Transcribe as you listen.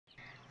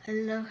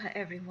Aloha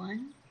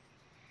everyone.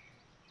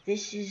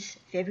 This is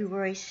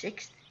February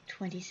 6th,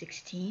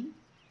 2016.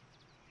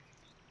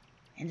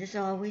 And as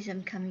always,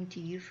 I'm coming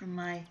to you from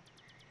my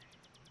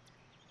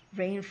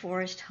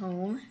rainforest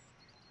home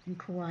in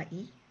Kauai.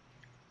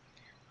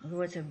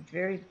 Although it's a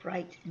very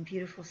bright and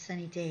beautiful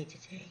sunny day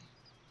today.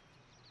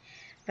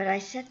 But I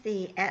set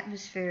the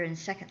atmosphere in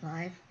Second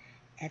Life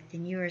at the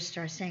Newer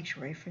Star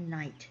Sanctuary for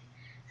night.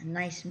 A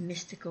nice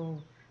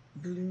mystical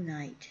blue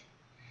night.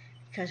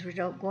 Because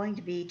we're going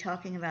to be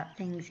talking about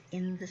things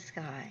in the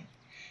sky.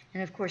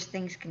 And of course,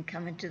 things can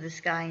come into the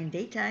sky in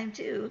daytime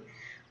too,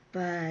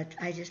 but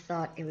I just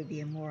thought it would be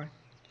a more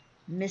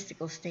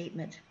mystical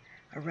statement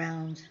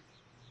around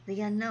the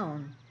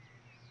unknown.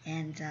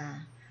 And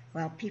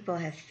while people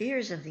have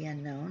fears of the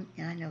unknown,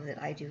 and I know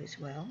that I do as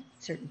well,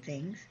 certain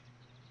things,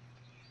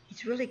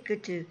 it's really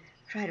good to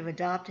try to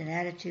adopt an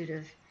attitude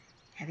of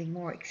having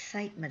more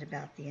excitement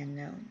about the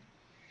unknown,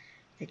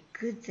 that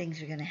good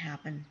things are going to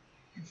happen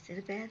instead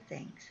of bad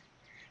things.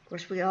 Of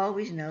course, we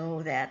always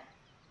know that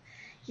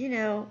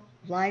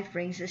life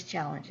brings us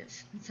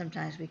challenges, and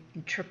sometimes we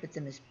interpret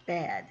them as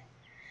bad.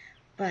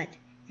 But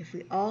if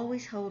we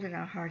always hold in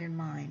our heart and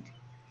mind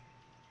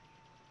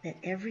that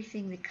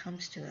everything that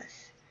comes to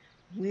us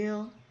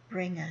will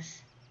bring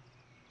us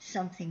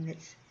something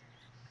that's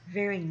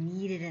very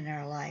needed in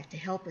our life to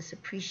help us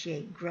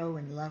appreciate, grow,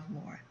 and love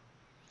more,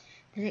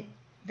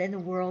 then the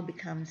world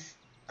becomes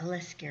a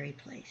less scary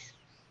place.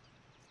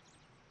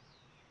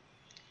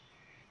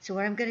 So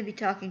what I'm going to be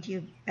talking to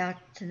you about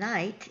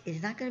tonight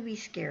is not going to be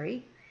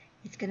scary.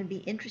 It's going to be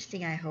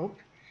interesting, I hope,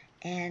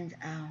 and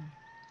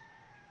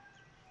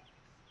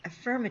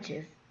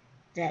affirmative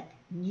that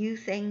new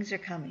things are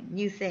coming,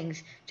 new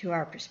things to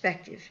our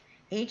perspective,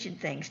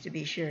 ancient things to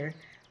be sure,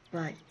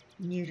 but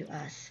new to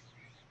us.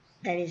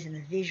 That is in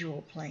the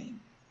visual plane,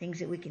 things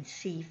that we can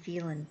see,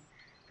 feel, and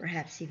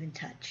perhaps even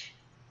touch.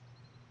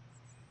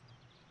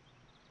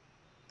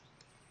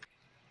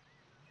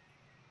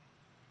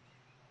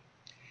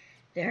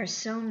 There are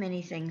so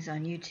many things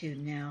on YouTube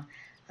now,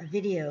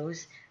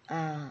 videos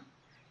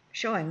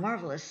showing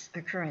marvelous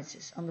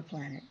occurrences on the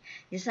planet.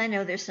 Yes, I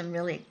know there's some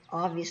really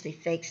obviously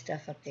fake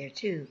stuff up there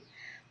too,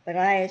 but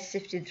I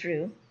sifted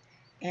through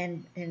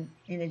and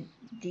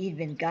indeed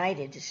been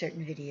guided to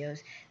certain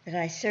videos that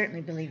I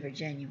certainly believe are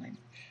genuine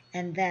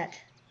and that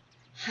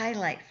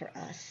highlight for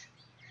us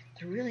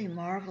the really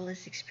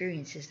marvelous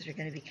experiences that are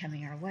going to be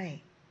coming our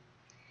way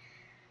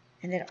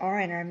and that are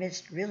in our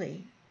midst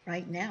really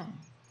right now.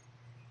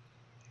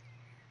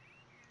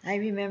 I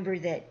remember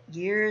that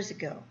years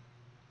ago,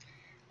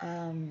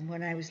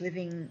 when I was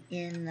living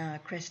in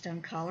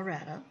Crestone,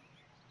 Colorado,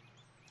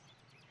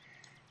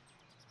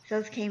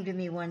 Thoth came to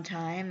me one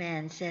time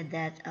and said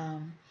that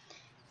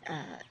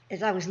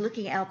as I was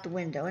looking out the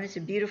window, and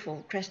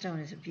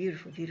Crestone is a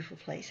beautiful, beautiful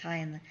place, high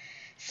in the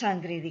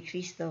Sangre de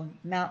Cristo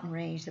mountain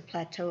range, the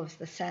plateau of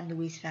the San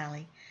Luis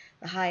Valley,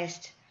 the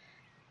highest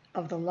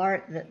of the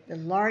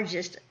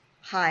largest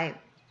high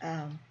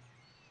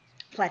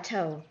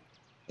plateau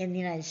in the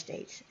United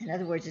States. In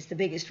other words, it's the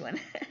biggest one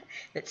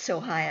that's so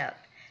high up,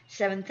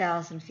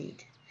 7,000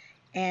 feet,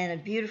 and a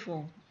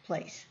beautiful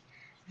place,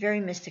 very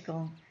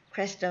mystical.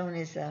 Crestone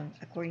is,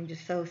 according to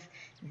Thoth,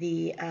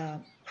 the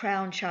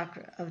crown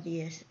chakra of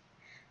the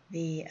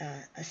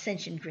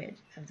ascension grid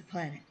of the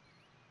planet.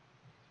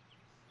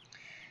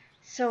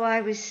 So I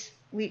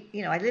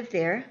lived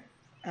there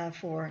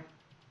for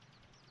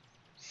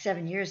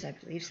 7 years, I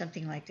believe,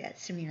 something like that.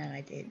 Simeon and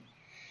I did,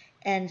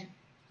 and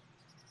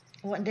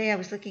one day I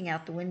was looking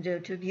out the window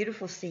to a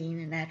beautiful scene,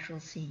 a natural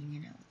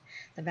scene,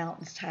 the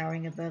mountains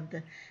towering above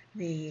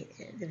the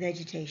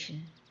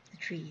vegetation, the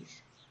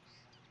trees,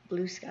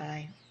 blue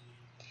sky.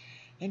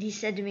 And he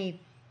said to me,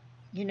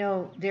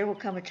 there will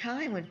come a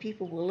time when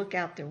people will look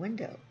out their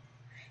window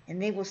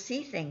and they will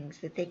see things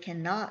that they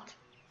cannot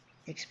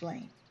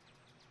explain.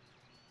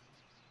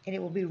 And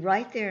it will be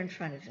right there in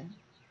front of them.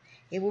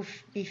 It will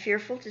be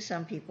fearful to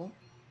some people.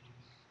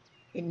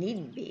 It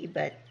needn't be,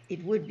 but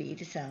it would be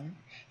to some,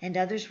 and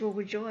others will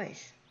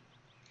rejoice.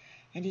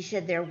 And he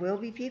said there will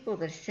be people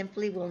that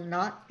simply will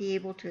not be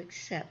able to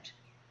accept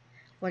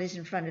what is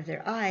in front of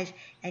their eyes,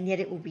 and yet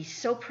it will be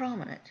so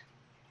prominent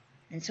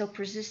and so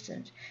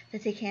persistent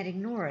that they can't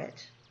ignore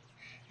it.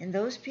 And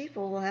those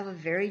people will have a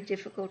very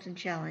difficult and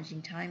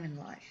challenging time in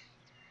life.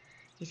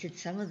 He said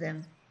some of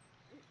them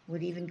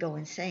would even go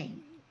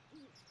insane.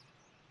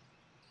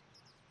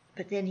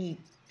 But then he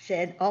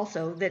said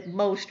also that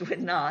most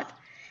would not,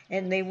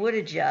 and they would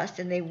adjust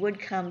and they would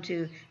come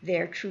to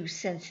their true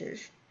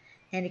senses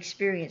and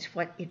experience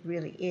what it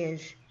really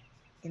is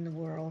in the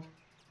world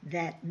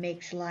that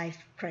makes life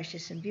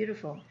precious and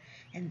beautiful.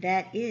 And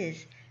that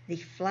is the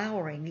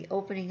flowering, the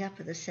opening up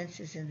of the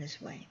senses in this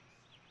way.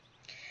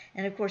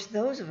 And of course,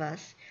 those of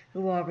us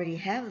who already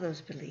have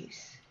those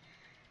beliefs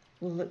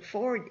will look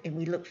forward, and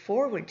we look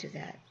forward to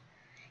that.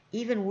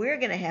 Even we're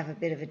going to have a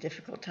bit of a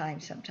difficult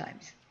time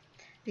sometimes,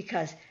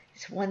 because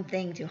it's one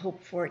thing to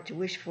hope for it, to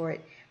wish for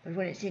it, but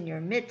when it's in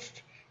your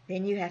midst,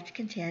 then you have to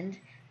contend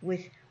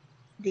with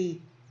the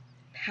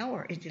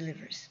power it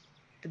delivers.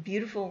 the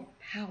beautiful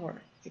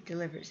power it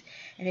delivers.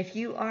 And if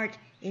you aren't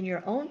in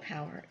your own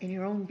power, in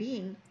your own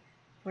being,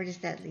 where does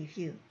that leave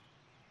you?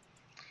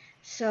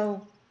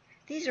 So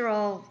these are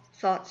all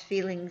thoughts,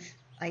 feelings,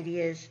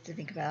 ideas to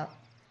think about.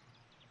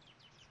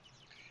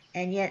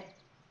 And yet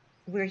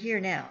we're here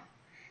now.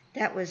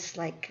 That was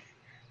like,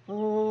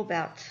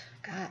 about,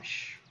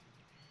 gosh,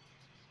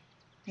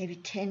 maybe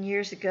 10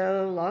 years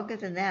ago, longer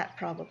than that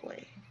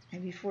probably,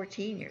 maybe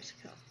 14 years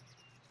ago.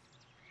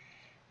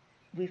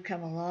 We've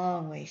come a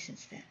long way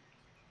since then.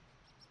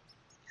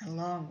 A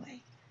long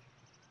way.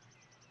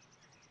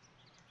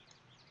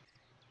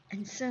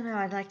 And so now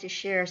I'd like to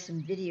share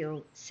some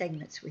video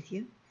segments with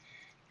you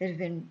that have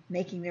been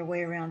making their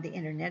way around the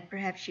internet.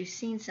 Perhaps you've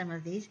seen some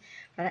of these,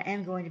 but I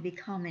am going to be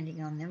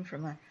commenting on them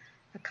from a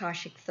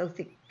Akashic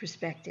Thothic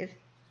perspective.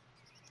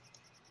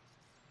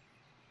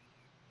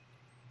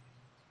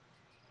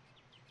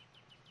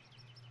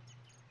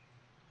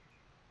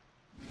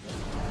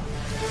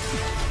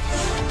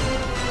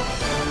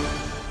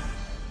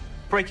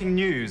 Breaking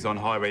news on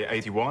Highway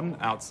 81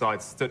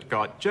 outside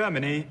Stuttgart,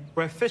 Germany,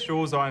 where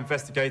officials are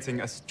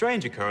investigating a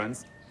strange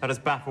occurrence that has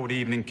baffled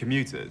evening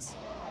commuters.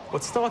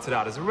 What started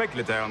out as a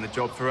regular day on the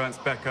job for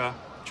Ernst Becker,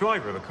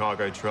 driver of a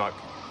cargo truck,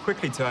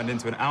 quickly turned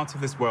into an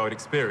out-of-this-world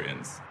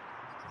experience.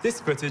 This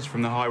footage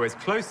from the highway's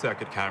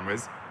closed-circuit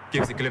cameras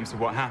gives a glimpse of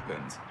what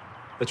happened.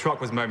 The truck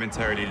was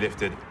momentarily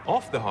lifted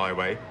off the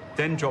highway,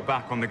 then dropped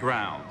back on the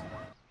ground.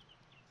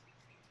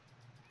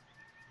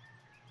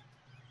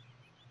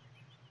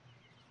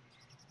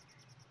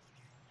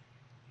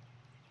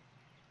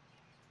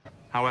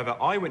 However,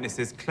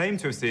 eyewitnesses claim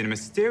to have seen a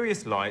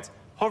mysterious light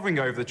hovering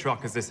over the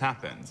truck as this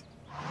happened.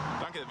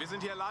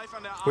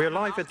 We are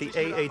live at the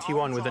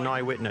A81 with an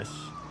eyewitness.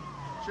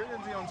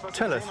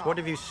 Tell us, what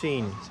have you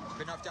seen?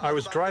 I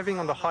was driving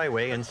on the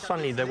highway and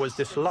suddenly there was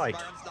this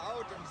light.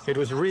 It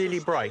was really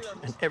bright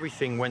and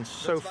everything went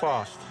so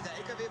fast.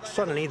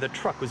 Suddenly the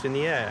truck was in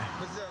the air.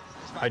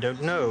 I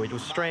don't know, it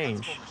was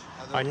strange.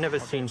 I'd never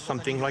seen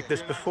something like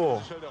this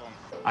before.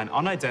 An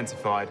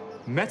unidentified,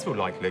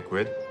 metal-like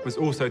liquid was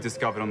also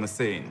discovered on the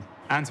scene.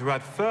 And to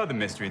add further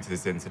mystery to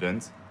this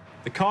incident,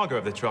 the cargo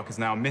of the truck is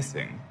now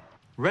missing.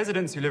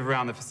 Residents who live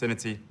around the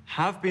vicinity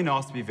have been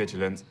asked to be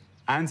vigilant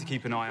and to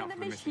keep an eye out for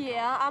the missing. Hier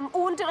am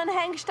unteren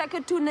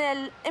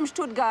Hengstacke-Tunnel in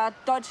Stuttgart,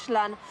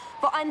 Deutschland,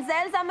 wo ein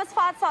seltsames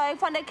Fahrzeug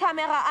von der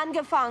Kamera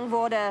angefangen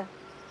wurde.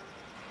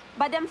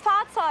 Bei dem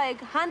Fahrzeug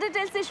handelt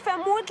es sich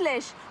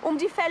vermutlich um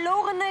die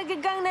verlorene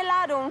gegangene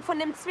Ladung von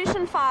dem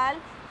Zwischenfall,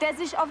 der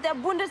sich auf der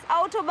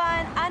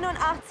Bundesautobahn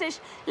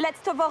 81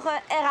 letzte Woche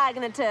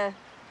ereignete.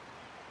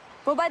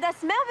 Wobei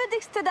das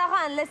Merkwürdigste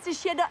daran lässt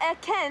sich jedoch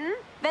erkennen,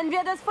 wenn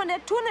wir das von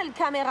der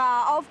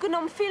Tunnelkamera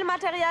aufgenommene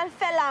Filmmaterial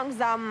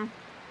verlangsamen.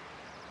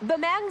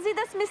 Bemerken Sie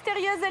das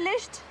mysteriöse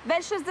Licht,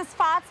 welches das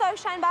Fahrzeug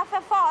scheinbar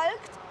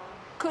verfolgt?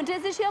 Könnte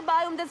es sich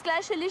hierbei um das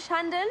gleiche Licht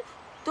handeln,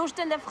 durch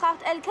den der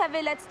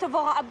Fracht-LKW letzte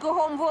Woche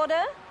abgehoben wurde?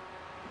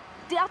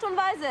 Die Art und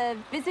Weise,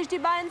 wie sich die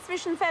beiden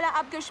Zwischenfälle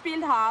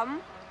abgespielt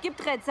haben,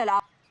 gibt Rätsel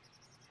auf.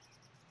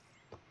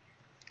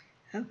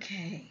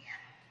 Okay.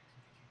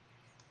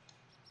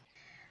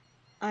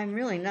 I'm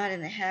really not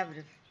in the habit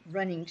of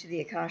running to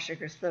the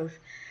Akashic or Thoth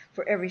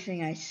for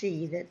everything I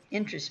see that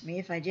interests me.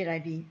 If I did,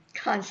 I'd be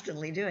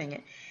constantly doing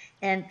it.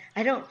 And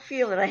I don't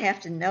feel that I have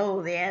to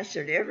know the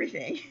answer to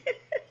everything.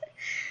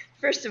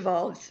 First of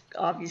all, it's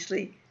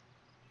obviously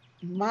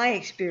my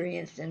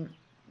experience and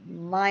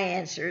my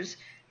answers,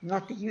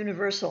 not the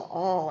universal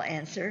all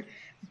answer.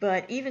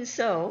 But even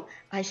so,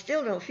 I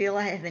still don't feel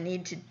I have the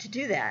need to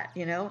do that,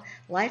 you know.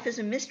 Life is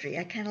a mystery.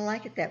 I kind of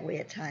like it that way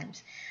at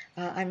times.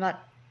 I'm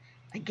not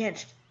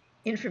against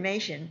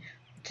information,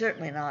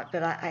 certainly not,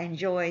 but I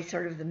enjoy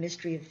sort of the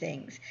mystery of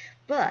things.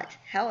 But,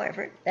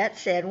 however, that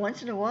said,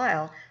 once in a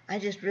while, I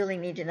just really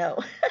need to know.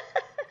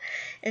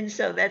 And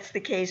so that's the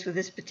case with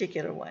this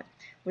particular one,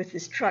 with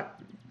this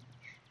truck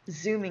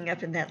zooming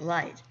up in that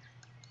light.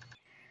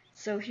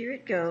 So here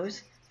it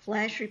goes,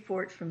 flash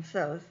report from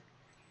Thoth.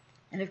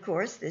 And of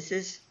course, this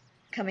is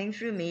coming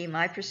through me,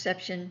 my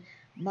perception,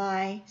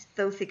 my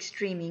Thothic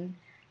streaming,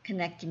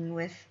 connecting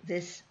with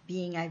this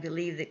being I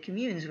believe that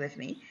communes with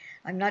me.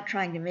 I'm not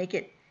trying to make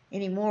it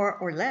any more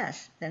or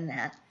less than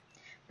that,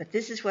 but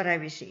this is what I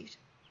received.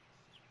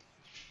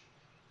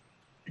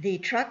 The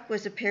truck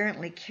was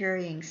apparently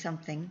carrying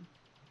something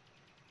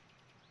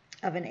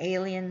of an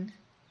alien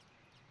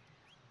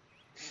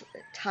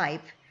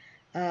type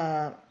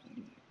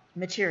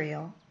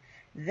material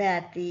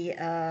that the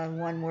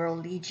One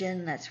World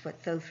Legion, that's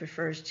what Thoth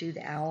refers to,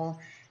 the owl,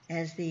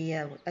 as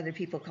the other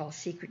people call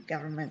secret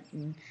government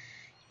and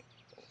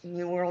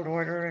the world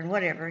order and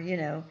whatever, you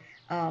know,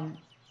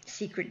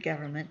 secret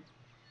government.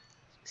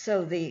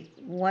 So the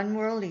One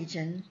World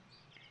Legion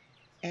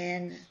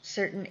and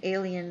certain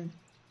alien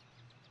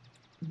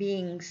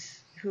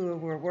beings who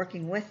were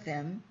working with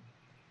them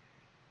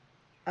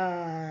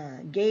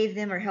gave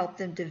them or helped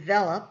them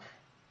develop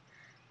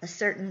a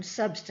certain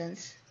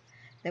substance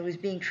that was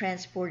being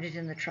transported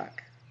in the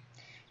truck.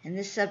 And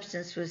this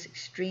substance was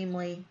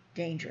extremely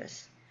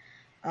dangerous.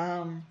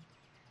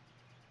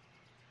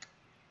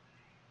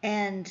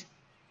 And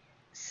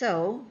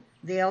so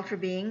the ultra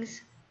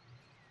beings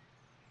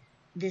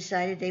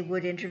decided they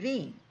would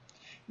intervene.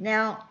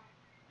 Now,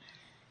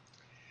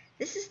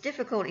 this is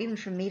difficult even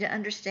for me to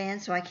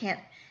understand, so I can't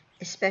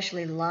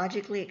especially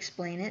logically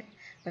explain it,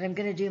 but I'm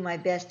going to do my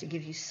best to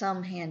give you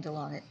some handle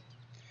on it.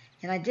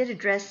 And I did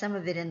address some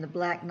of it in the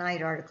Black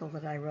Knight article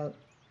that I wrote.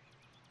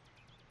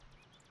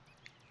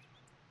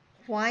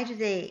 Why do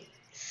they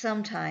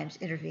sometimes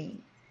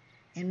intervene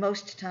and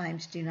most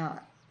times do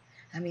not?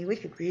 I mean, we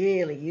could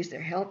really use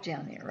their help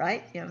down there,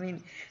 right? I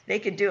mean, they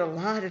could do a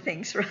lot of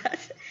things for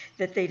us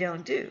that they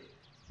don't do.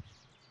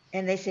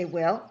 And they say,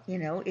 well,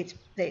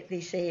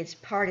 they say it's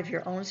part of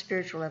your own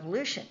spiritual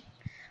evolution.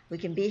 We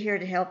can be here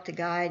to help, to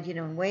guide,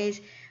 in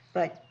ways,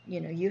 but,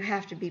 you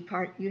have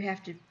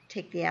to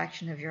take the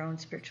action of your own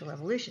spiritual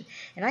evolution.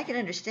 And I can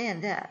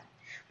understand that.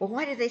 Well,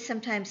 why do they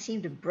sometimes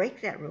seem to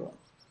break that rule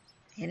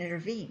and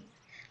intervene,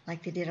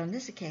 like they did on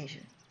this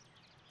occasion?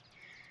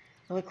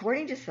 Well,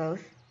 according to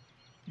Thoth,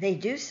 they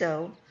do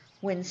so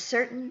when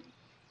certain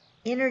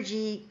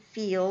energy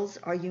fields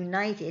are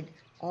united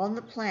on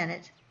the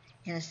planet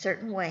in a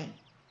certain way.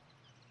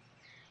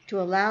 To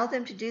allow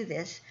them to do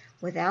this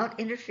without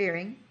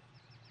interfering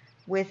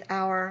with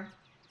our,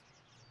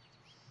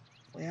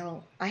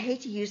 well, I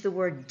hate to use the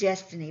word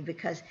destiny,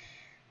 because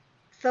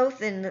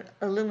Thoth and the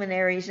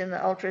Illuminaries and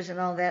the Ultras and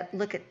all that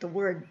look at the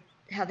word,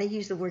 how they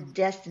use the word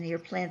destiny or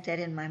plant that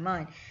in my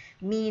mind,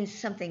 means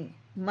something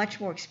much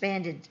more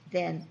expanded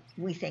than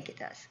we think it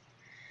does.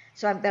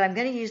 But I'm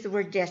going to use the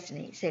word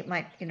destiny, say it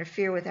might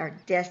interfere with our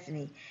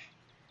destiny.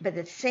 But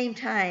at the same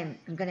time,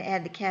 I'm going to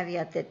add the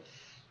caveat that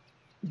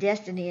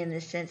destiny, in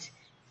this sense,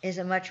 is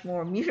a much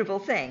more mutable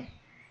thing.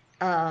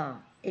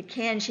 It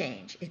can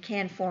change. It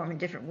can form in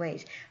different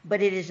ways.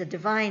 But it is a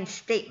divine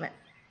statement.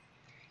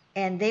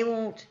 And they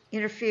won't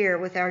interfere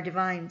with our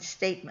divine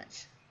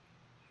statements.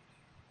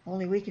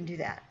 Only we can do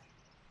that.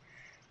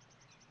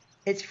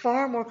 It's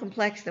far more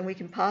complex than we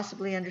can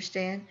possibly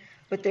understand,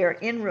 but there are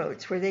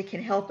inroads where they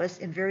can help us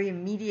in very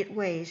immediate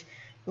ways,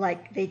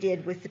 like they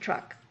did with the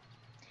truck.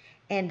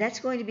 And that's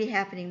going to be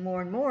happening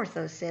more and more,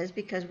 Thoth says,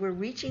 because we're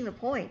reaching the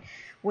point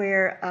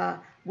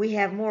where we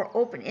have more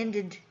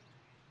open-ended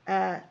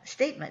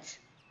statements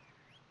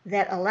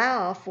that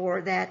allow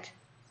for that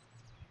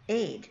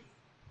aid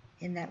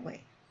in that way.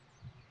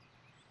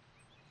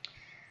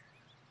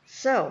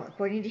 So,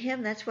 according to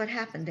him, that's what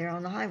happened there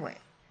on the highway.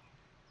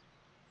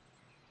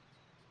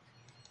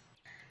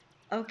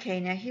 Okay,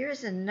 now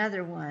here's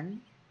another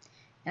one.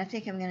 I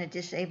think I'm going to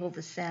disable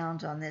the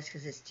sound on this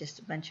because it's just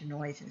a bunch of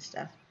noise and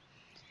stuff.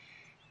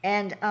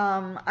 And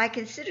I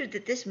considered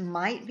that this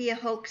might be a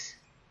hoax,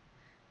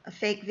 a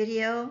fake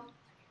video,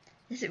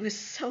 as it was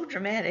so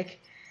dramatic.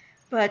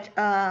 But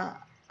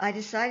I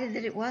decided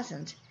that it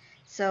wasn't.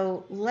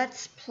 So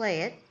let's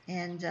play it,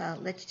 and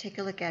let's take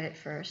a look at it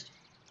first.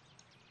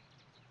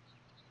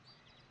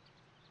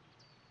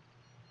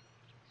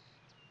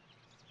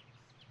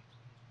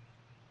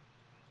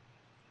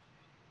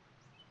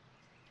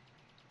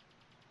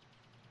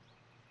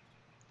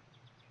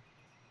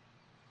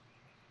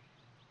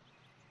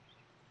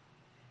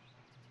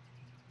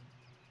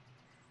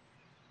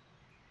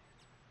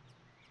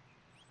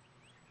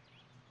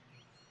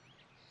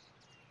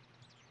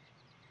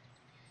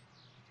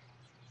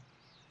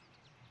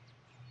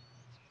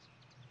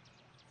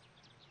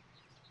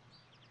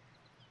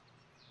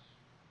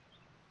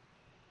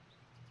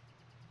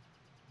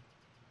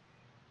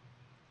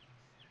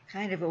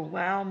 Kind of a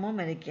wow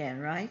moment again,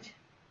 right?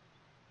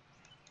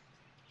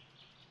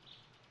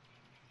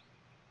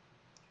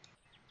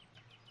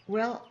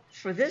 Well,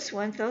 for this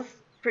one,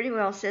 Thoth pretty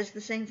well says the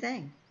same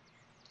thing.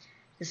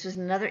 This was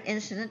another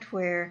incident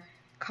where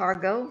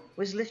cargo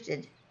was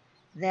lifted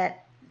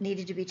that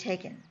needed to be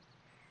taken.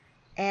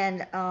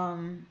 And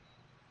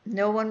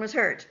no one was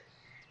hurt.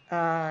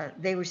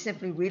 They were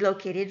simply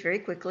relocated very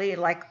quickly,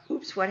 like,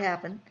 oops, what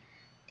happened?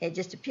 It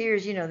just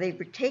appears, they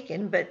were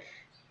taken, but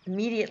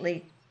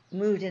immediately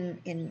moved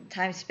in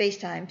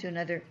space-time to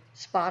another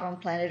spot on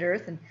planet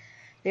Earth, and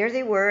there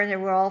they were, and they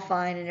were all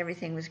fine, and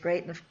everything was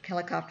great, and the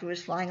helicopter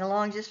was flying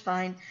along just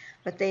fine,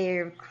 but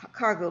their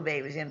cargo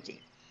bay was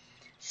empty.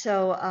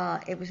 So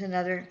it was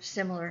another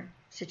similar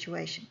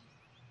situation.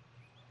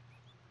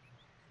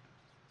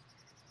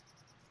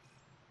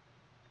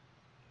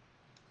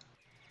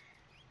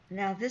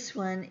 Now this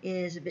one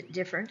is a bit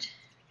different.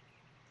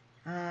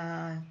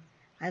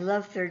 I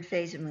love Third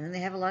Phase of Moon. They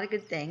have a lot of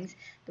good things.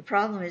 The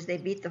problem is they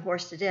beat the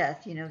horse to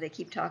death. They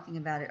keep talking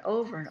about it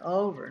over and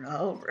over and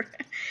over.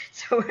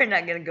 So we're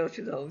not going to go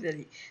through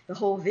the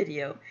whole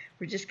video.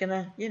 We're just going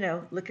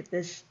to, look at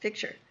this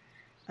picture.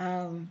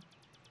 I'm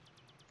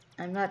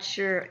not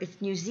sure.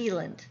 It's New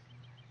Zealand,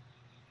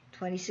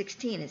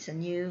 2016. It's a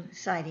new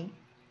sighting.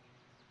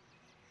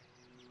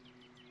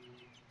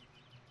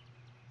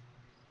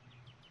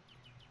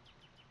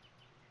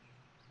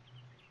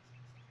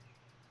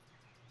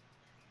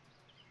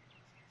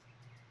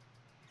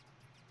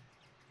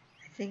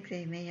 I think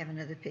they may have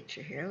another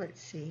picture here. Let's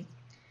see.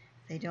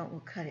 If they don't, we'll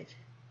cut it.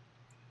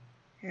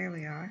 Here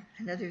we are,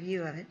 another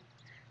view of it.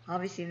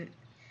 Obviously,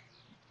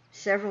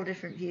 several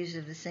different views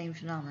of the same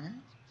phenomena.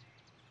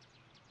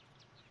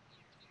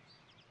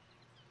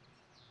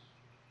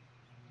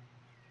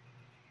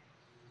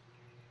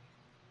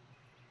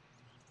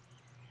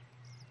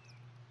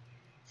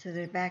 So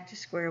they're back to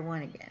square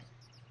one again.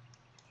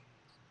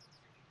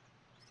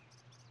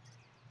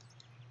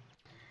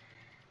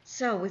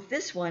 So with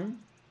this one,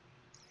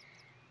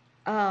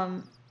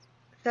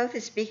 Thoth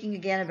is speaking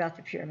again about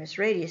the Pyramus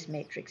radius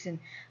matrix, and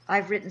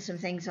I've written some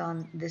things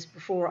on this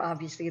before,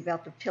 obviously,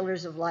 about the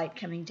pillars of light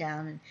coming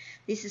down, and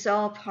this is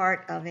all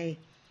part of a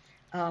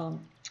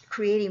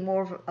creating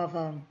more of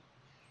a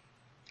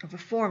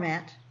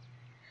format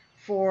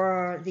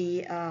for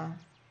the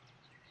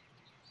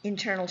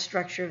internal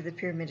structure of the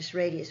Pyramidus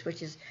radius,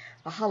 which is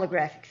a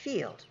holographic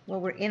field. Well,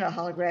 we're in a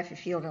holographic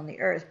field on the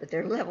Earth, but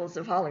there are levels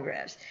of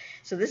holographs.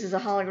 So this is a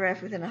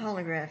holograph within a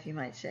holograph, you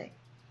might say.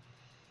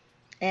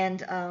 And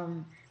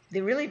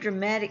the really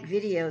dramatic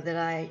video that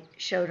I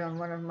showed on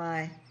one of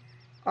my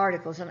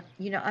articles, and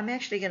I'm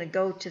actually going to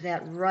go to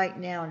that right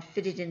now and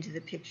fit it into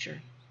the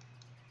picture.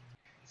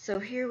 So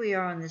here we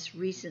are on this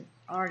recent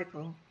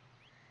article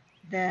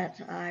that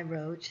I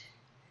wrote,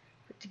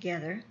 put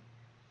together.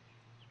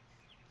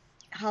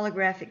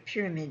 Holographic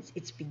pyramids,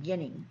 its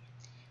beginning.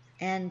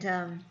 And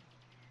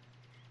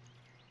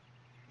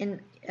 2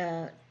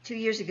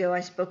 years ago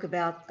I spoke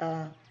about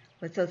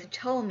what Thoth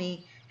told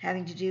me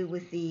having to do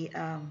with the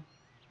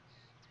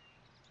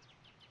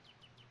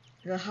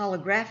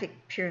holographic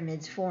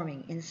pyramids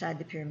forming inside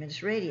the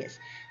Pyramidus radius,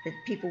 that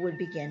people would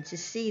begin to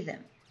see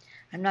them.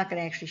 I'm not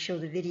going to actually show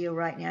the video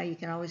right now. You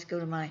can always go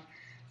to my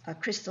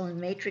Crystalline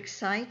Matrix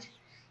site,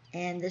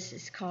 and this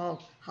is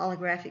called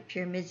Holographic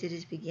Pyramids, It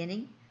is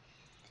Beginning.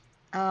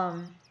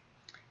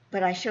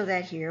 But I show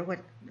that here, what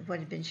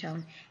had been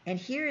shown. And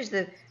here is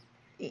the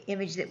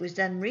image that was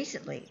done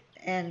recently.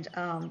 And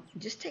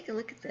just take a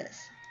look at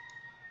this.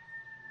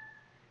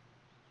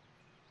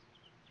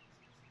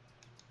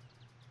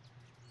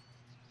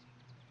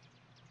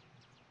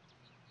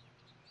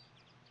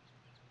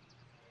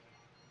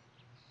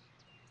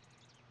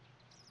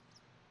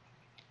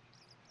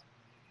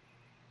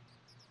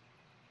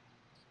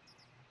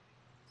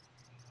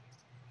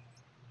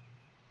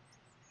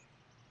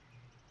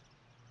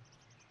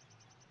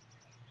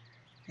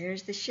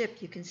 There's the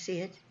ship, you can see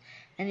it.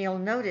 And you'll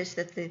notice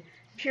that the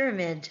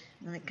pyramid,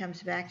 when it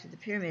comes back to the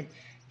pyramid,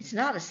 it's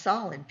not a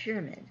solid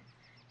pyramid.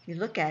 If you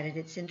look at it,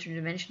 it's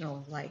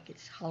interdimensional, like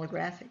it's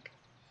holographic.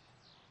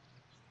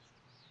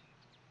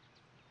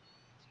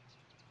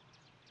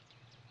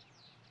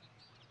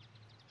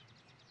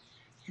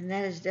 And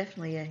that is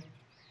definitely a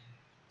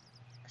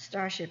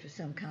starship of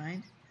some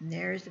kind. And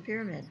there is the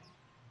pyramid.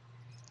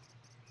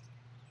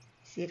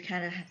 See it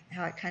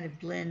how it kind of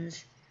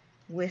blends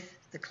with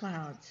the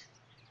clouds.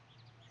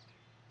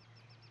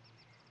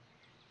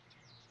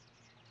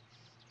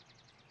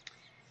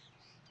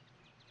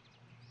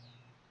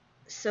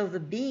 So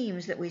the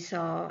beams that we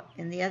saw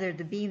in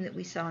the beam that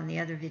we saw in the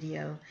other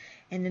video,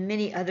 and the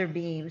many other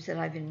beams that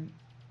I've been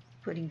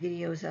putting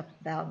videos up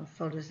about and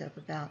photos up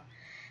about,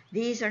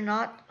 these are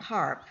not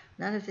HAARP.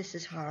 None of this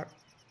is HAARP.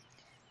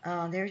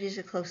 There it is,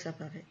 a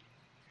close-up of it.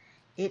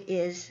 It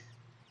is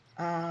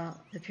the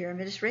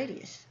Pyramidus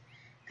radius.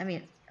 I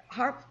mean,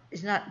 HAARP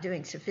is not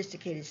doing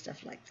sophisticated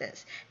stuff like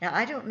this. Now,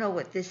 I don't know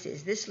what this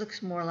is. This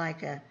looks more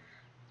like a...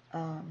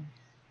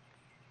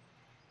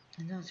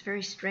 I know it's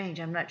very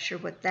strange. I'm not sure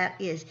what that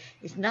is.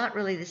 It's not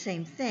really the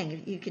same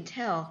thing. You can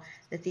tell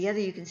that the other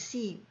you can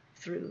see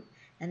through,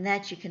 and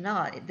that you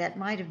cannot. That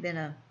might have been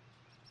a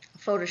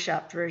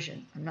Photoshopped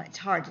version. It's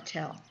hard to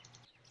tell.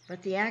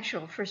 But the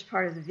actual first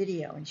part of the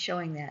video and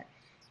showing that,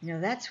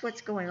 that's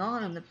what's going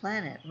on the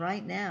planet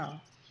right now.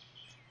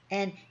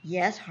 And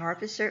yes,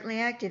 HAARP is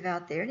certainly active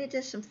out there, and it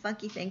does some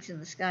funky things in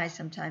the sky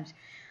sometimes,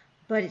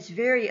 but it's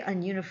very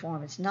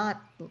ununiform. It's not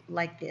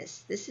like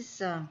this. This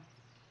is...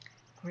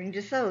 according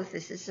to Thoth,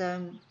 this is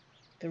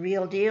the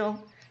real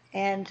deal,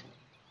 and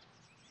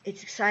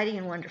it's exciting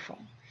and wonderful,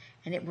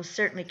 and it will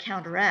certainly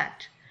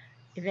counteract,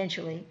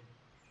 eventually,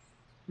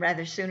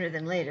 rather sooner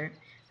than later,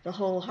 the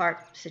whole HAARP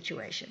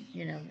situation.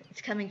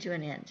 It's coming to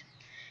an end.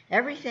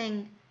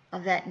 Everything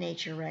of that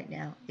nature right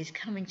now is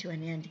coming to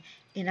an end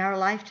in our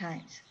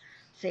lifetimes.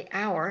 Say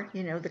our,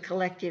 the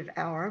collective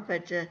our,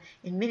 but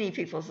in many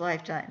people's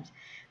lifetimes,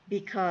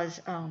 because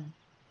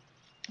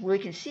we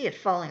can see it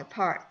falling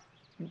apart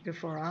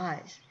before our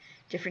eyes.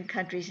 Different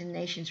countries and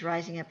nations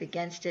rising up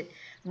against it,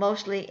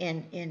 mostly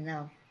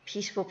in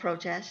peaceful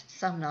protest,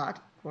 some not,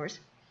 of course.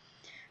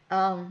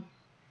 And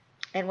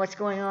what's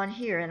going on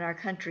here in our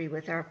country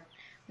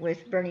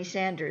with Bernie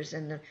Sanders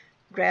and the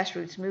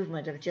grassroots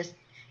movement of just,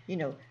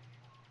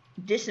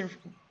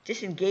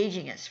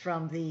 disengaging us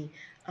from the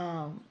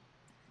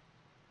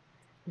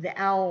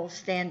OWL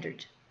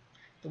standard,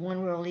 the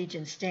One World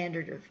Legion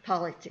standard of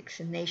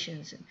politics and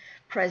nations and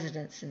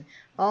presidents and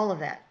all of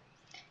that.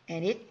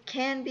 And it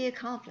can be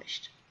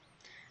accomplished.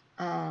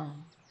 Not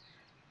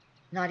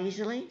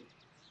easily,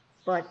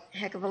 but a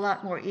heck of a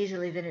lot more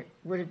easily than it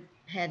would have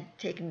had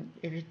taken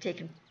if it had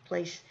taken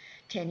place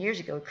 10 years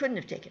ago. It couldn't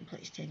have taken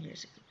place 10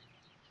 years ago.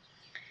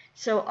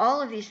 So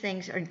all of these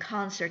things are in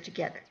concert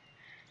together.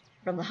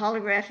 From the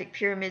holographic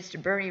pyramids to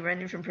Bernie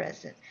running for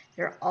president,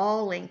 they're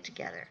all linked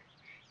together.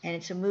 And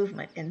it's a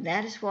movement. And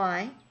that is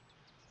why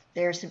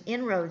there are some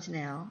inroads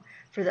now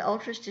for the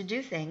ultras to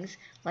do things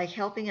like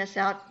helping us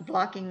out,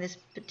 blocking this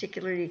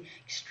particularly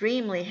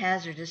extremely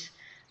hazardous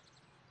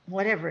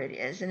whatever it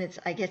is. And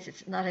I guess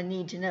it's not a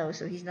need to know,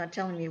 so he's not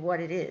telling me what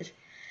it is,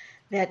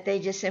 that they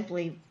just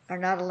simply are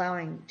not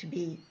allowing to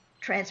be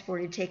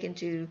transported, taken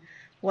to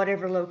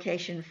whatever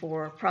location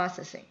for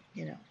processing.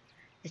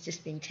 It's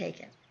just being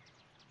taken.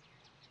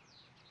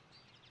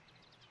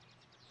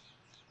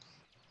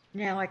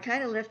 Now, I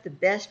kind of left the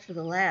best for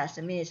the last.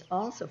 I mean, it's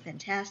also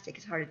fantastic.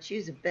 It's hard to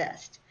choose a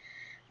best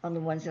on the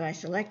ones that I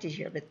selected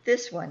here, but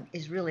this one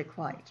is really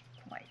quite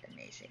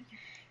amazing.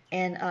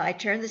 And I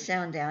turned the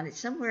sound down. It's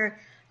somewhere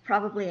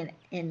probably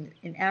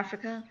in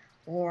Africa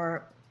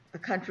or a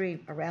country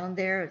around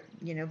there,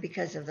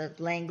 because of the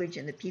language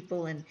and the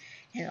people and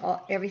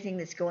everything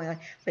that's going on.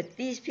 But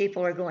these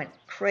people are going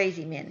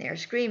crazy, man. They're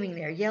screaming,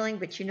 they're yelling,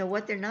 but you know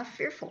what? They're not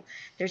fearful.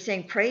 They're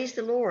saying, praise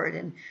the Lord.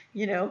 And,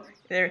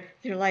 they're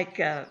like,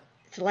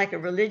 it's like a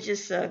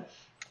religious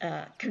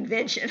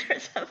convention or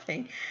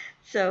something.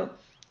 So,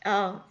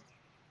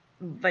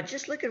 but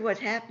just look at what's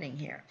happening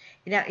here.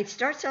 Now, it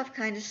starts off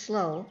kind of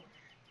slow,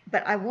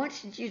 but I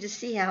wanted you to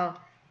see how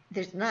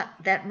there's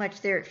not that much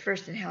there at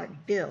first and how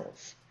it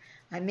builds.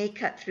 I may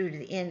cut through to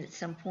the end at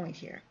some point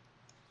here.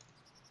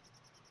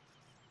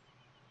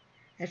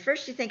 At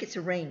first you think it's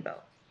a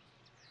rainbow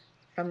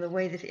from the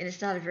way that, and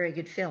it's not a very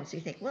good film, so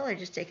you think, well, they're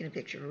just taking a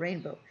picture of a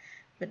rainbow.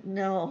 But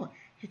no,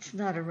 it's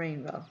not a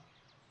rainbow.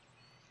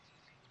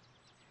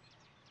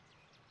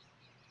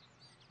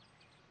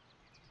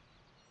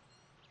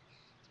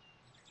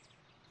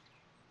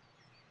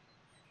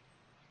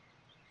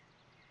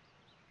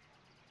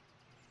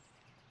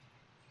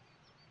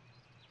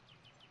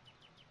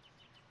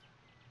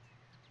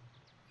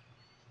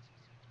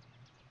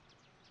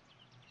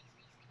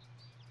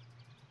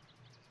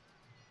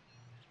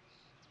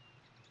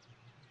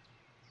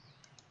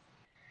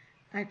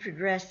 I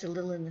progressed a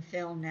little in the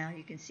film now.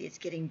 You can see it's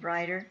getting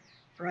brighter,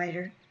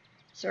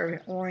 sort of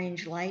an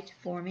orange light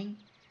forming.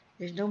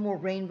 There's no more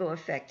rainbow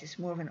effect. It's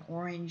more of an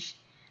orange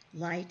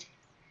light.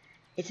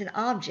 It's an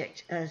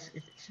object.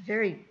 It's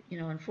very,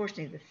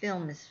 unfortunately the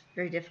film is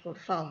very difficult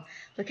to follow.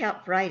 Look how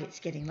bright it's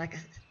getting, like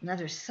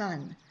another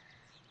sun.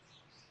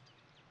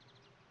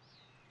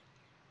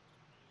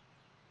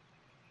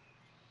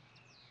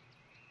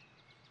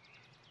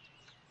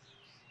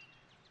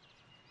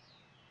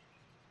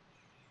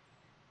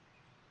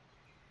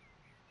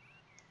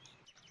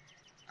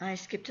 I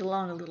skipped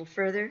along a little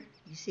further.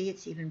 You see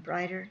it's even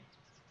brighter.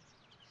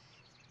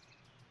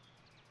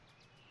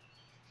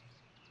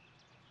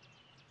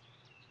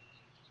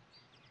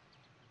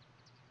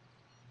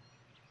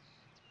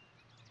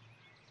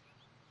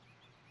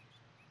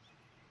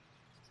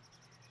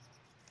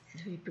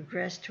 As we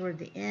progress toward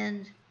the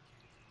end,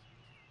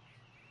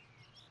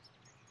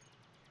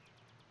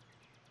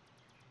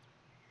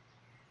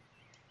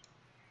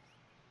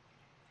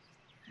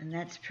 and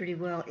that's pretty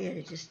well it.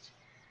 It just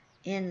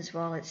ends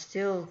while it's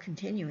still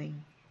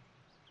continuing.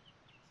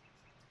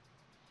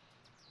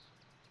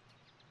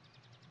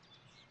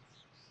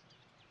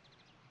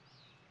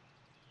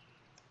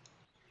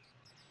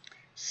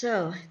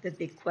 So, the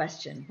big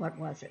question, what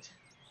was it?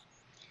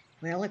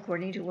 Well,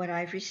 according to what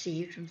I've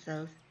received from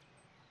Thoth,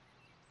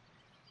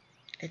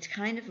 it's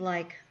kind of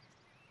like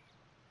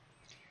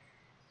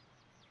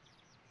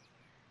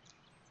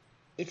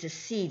it's a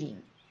seeding.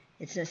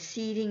 It's a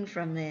seeding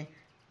from the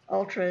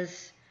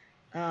ultras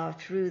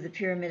through the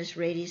Pyramidus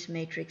Radius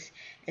matrix.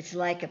 It's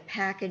like a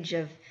package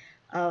of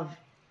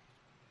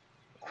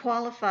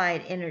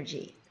qualified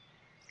energy,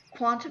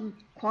 quantified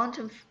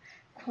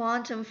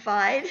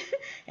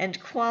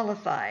and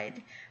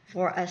qualified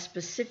for a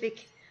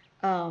specific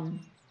energy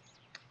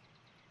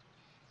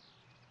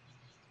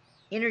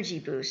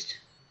boost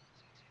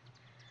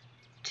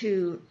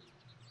to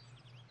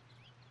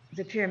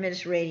the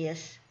Pyramidus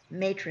Radius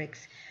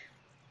matrix.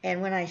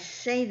 And when I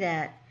say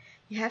that,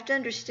 you have to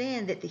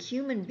understand that the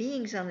human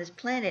beings on this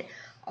planet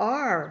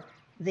are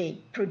the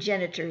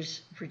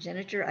progenitors.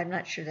 Progenitor, I'm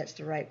not sure that's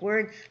the right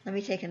word. Let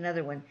me take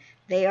another one.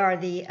 They are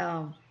the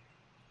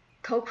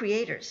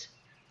co-creators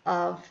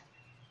of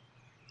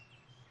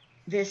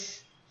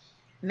this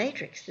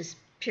matrix, this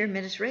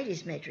Pyramidus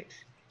Radius matrix.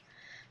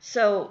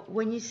 So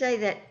when you say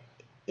that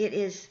it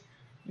is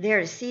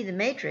there to see the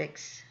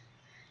matrix,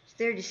 it's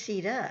there to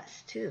seed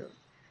us too.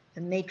 The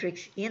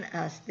matrix in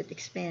us that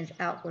expands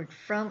outward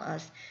from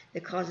us,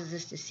 that causes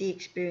us to see,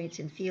 experience,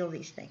 and feel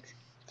these things.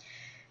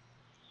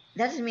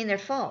 That doesn't mean they're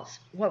false.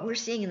 What we're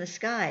seeing in the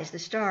skies, the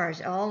stars,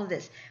 all of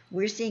this,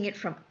 we're seeing it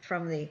from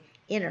the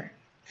inner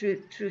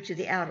through to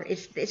the outer.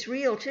 It's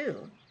real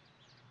too,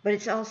 but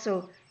it's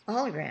also a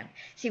hologram.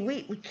 See,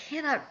 we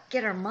cannot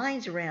get our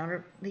minds around,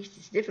 or at least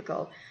it's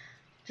difficult,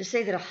 to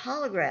say that a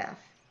holograph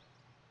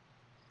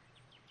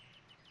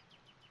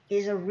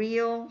is a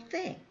real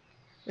thing.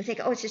 We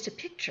think, oh, it's just a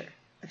picture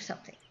of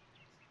something.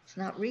 It's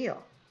not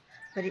real,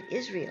 but it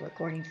is real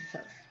according to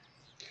Thoth.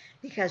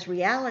 because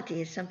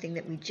reality is something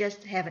that we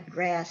just haven't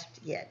grasped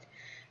yet,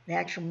 the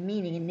actual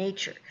meaning and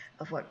nature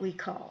of what we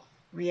call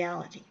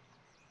reality.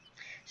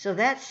 So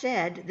that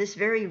said, this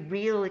very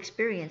real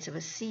experience of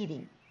a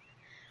seeding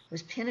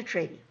was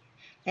penetrating,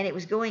 and it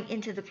was going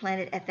into the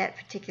planet at that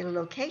particular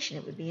location.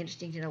 It would be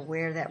interesting to know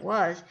where that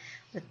was,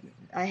 but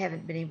I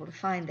haven't been able to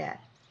find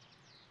that.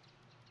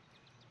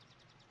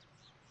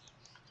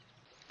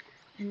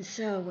 And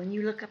so when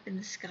you look up in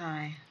the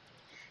sky,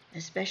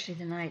 especially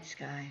the night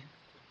sky,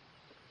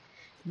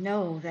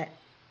 know that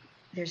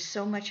there's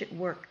so much at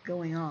work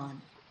going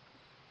on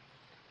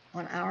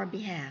our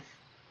behalf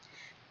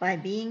by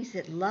beings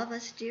that love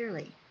us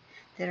dearly,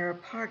 that are a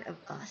part of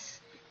us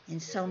in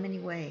so many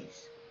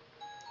ways.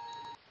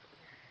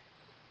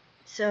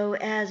 So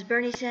as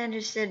Bernie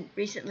Sanders said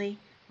recently,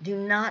 do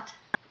not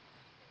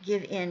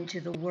give in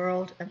to the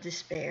world of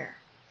despair.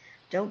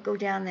 Don't go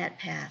down that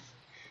path,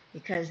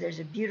 because there's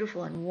a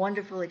beautiful and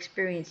wonderful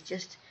experience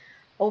just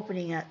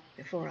opening up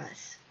before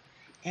us,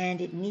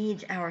 and it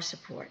needs our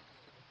support.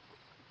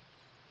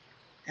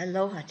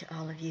 Aloha to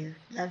all of you.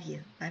 Love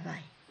you.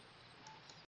 Bye-bye.